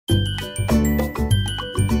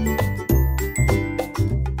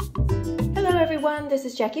everyone, this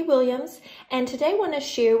is Jackie Williams, and today I want to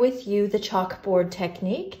share with you the chalkboard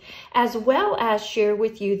technique, as well as share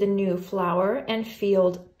with you the new Flower and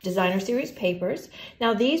Field Designer Series papers.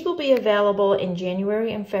 Now these will be available in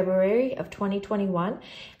January and February of 2021,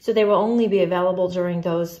 so they will only be available during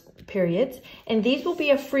those periods, and these will be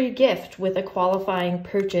a free gift with a qualifying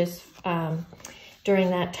purchase during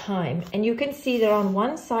that time. And you can see that on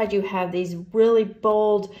one side you have these really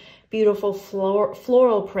bold, beautiful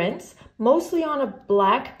floral prints, mostly on a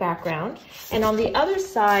black background. And on the other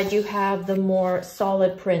side, you have the more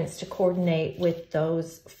solid prints to coordinate with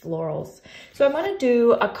those florals. So I'm going to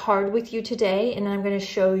do a card with you today, and I'm going to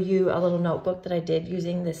show you a little notebook that I did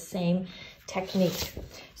using this same technique.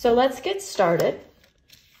 So let's get started.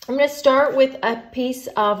 I'm going to start with a piece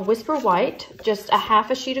of Whisper White, just a half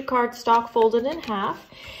a sheet of cardstock folded in half.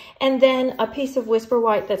 And then a piece of Whisper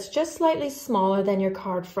White that's just slightly smaller than your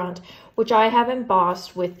card front, which I have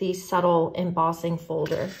embossed with the subtle embossing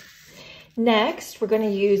folder. Next, we're going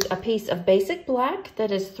to use a piece of basic black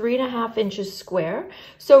that is 3.5 inches square.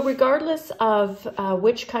 So regardless of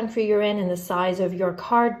which country you're in and the size of your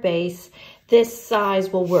card base, this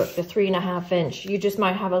size will work, the 3.5 inch. You just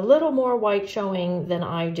might have a little more white showing than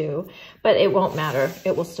I do, but it won't matter.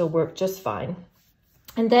 It will still work just fine.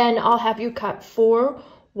 And then I'll have you cut 4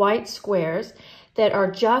 white squares that are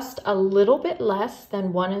just a little bit less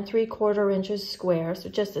than 1 3/4 inches square, so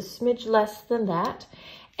just a smidge less than that.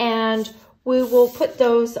 And we will put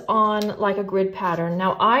those on like a grid pattern.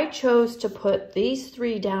 Now I chose to put these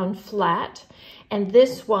 3 down flat and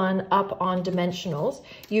this one up on dimensionals.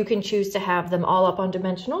 You can choose to have them all up on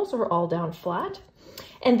dimensionals or all down flat.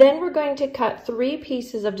 And then we're going to cut 3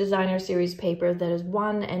 pieces of Designer Series paper that is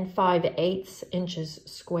 1 5/8 inches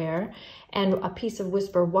square, and a piece of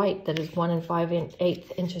Whisper White that is 1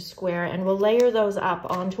 5/8 inches square, and we'll layer those up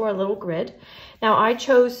onto our little grid. Now I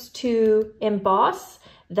chose to emboss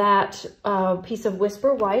that piece of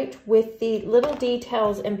Whisper White with the Little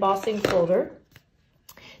Details embossing folder.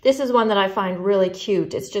 This is one that I find really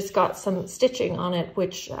cute. It's just got some stitching on it,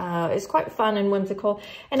 which is quite fun and whimsical,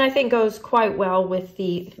 and I think goes quite well with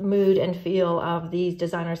the mood and feel of these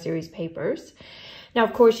Designer Series papers. Now,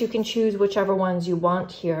 of course, you can choose whichever ones you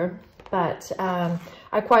want here, but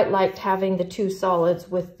I quite liked having the 2 solids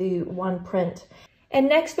with the 1 print. And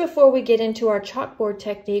next, before we get into our chalkboard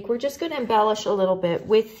technique, we're just going to embellish a little bit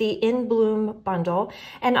with the In Bloom bundle.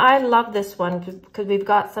 And I love this one because we've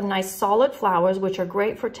got some nice solid flowers, which are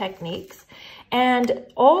great for techniques. And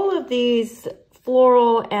all of these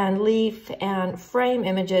floral and leaf and frame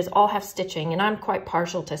images all have stitching, and I'm quite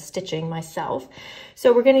partial to stitching myself.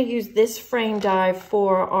 So we're going to use this frame die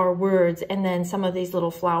for our words, and then some of these little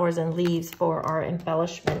flowers and leaves for our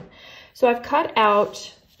embellishment. So I've cut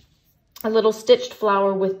out a little stitched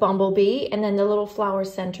flower with Bumblebee, and then the little flower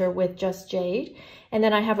center with Just Jade. And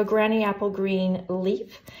then I have a Granny Apple Green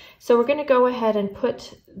leaf. So we're going to go ahead and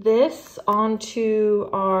put this onto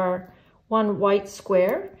our 1 white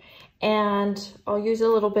square. And I'll use a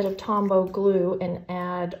little bit of Tombow glue and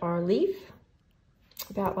add our leaf,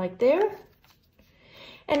 about like there.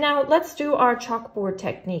 And now let's do our chalkboard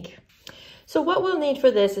technique. So what we'll need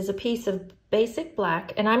for this is a piece of basic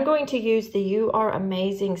black, and I'm going to use the You Are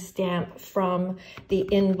Amazing stamp from the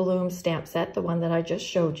In Bloom stamp set, the one that I just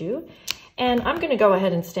showed you. And I'm going to go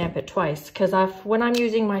ahead and stamp it twice, because when I'm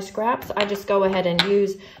using my scraps, I just go ahead and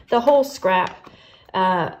use the whole scrap,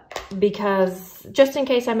 because just in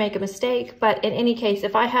case I make a mistake. But in any case,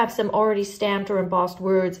 if I have some already stamped or embossed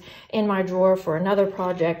words in my drawer for another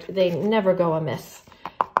project, they never go amiss.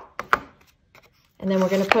 And then we're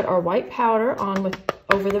going to put our white powder on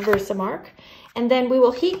over the Versamark, and then we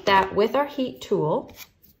will heat that with our heat tool,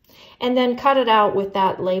 and then cut it out with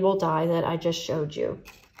that label die that I just showed you.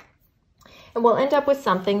 And we'll end up with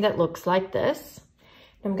something that looks like this.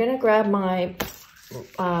 I'm going to grab my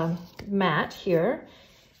mat here,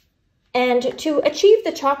 and to achieve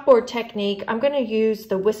the chalkboard technique, I'm going to use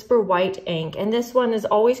the Whisper White ink, and this one is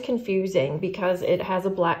always confusing because it has a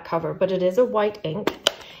black cover, but it is a white ink.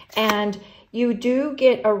 And you do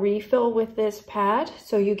get a refill with this pad.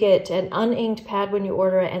 So you get an uninked pad when you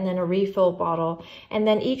order it, and then a refill bottle. And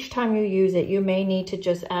then each time you use it, you may need to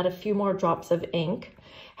just add a few more drops of ink.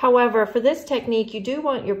 However, for this technique, you do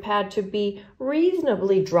want your pad to be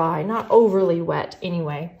reasonably dry, not overly wet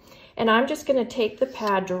anyway. And I'm just going to take the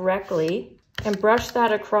pad directly and brush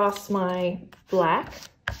that across my black.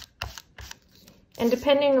 And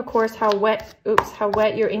depending, of course, how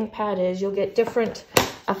wet your ink pad is, you'll get different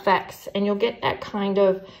effects, and you'll get that kind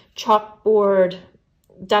of chalkboard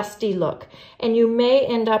dusty look. And you may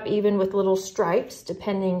end up even with little stripes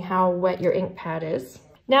depending how wet your ink pad is.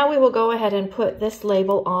 Now we will go ahead and put this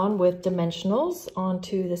label on with dimensionals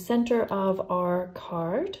onto the center of our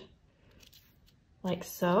card, like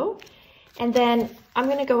so. And then I'm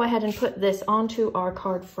going to go ahead and put this onto our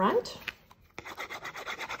card front.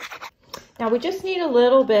 Now we just need a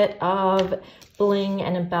little bit of bling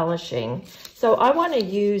and embellishing. So I want to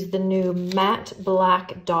use the new matte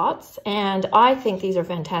black dots, and I think these are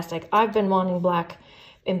fantastic. I've been wanting black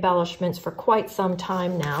embellishments for quite some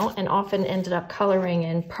time now and often ended up coloring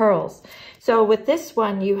in pearls. So with this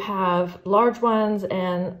one, you have large ones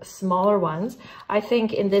and smaller ones. I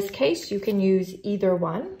think in this case, you can use either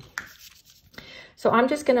one. So I'm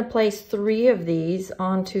just going to place 3 of these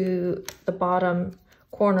onto the bottom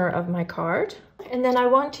corner of my card. And then I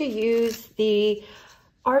want to use the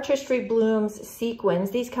Artistry Blooms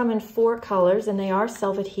sequins. These come in 4 colors and they are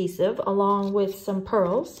self-adhesive along with some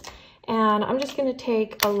pearls. And I'm just going to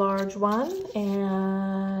take a large one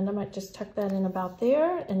and I might just tuck that in about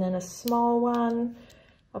there, and then a small one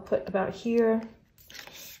I'll put about here,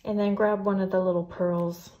 and then grab one of the little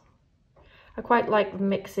pearls. I quite like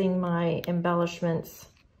mixing my embellishments.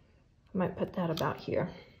 I might put that about here.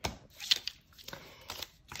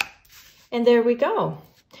 And there we go.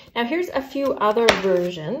 Now here's a few other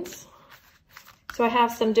versions. So I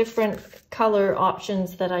have some different color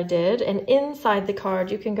options that I did, and inside the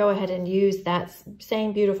card you can go ahead and use that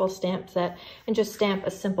same beautiful stamp set and just stamp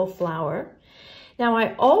a simple flower. Now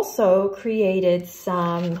I also created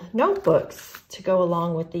some notebooks to go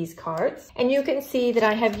along with these cards, and you can see that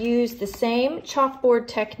I have used the same chalkboard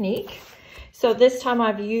technique. So this time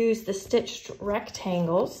I've used the stitched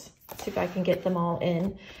rectangles. Let's see if I can get them all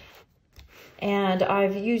in. And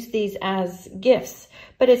I've used these as gifts,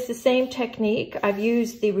 but it's the same technique. I've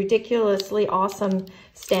used the ridiculously awesome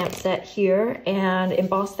stamp set here and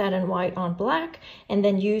embossed that in white on black, and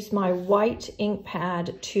then used my white ink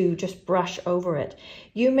pad to just brush over it.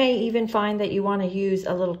 You may even find that you want to use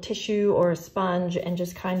a little tissue or a sponge and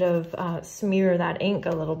just kind of smear that ink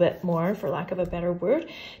a little bit more, for lack of a better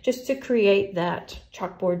word, just to create that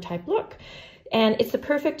chalkboard type look. And it's the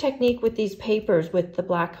perfect technique with these papers with the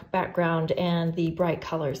black background and the bright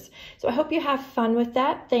colors. So I hope you have fun with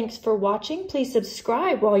that. Thanks for watching. Please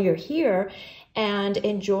subscribe while you're here and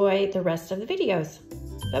enjoy the rest of the videos.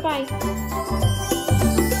 Bye-bye.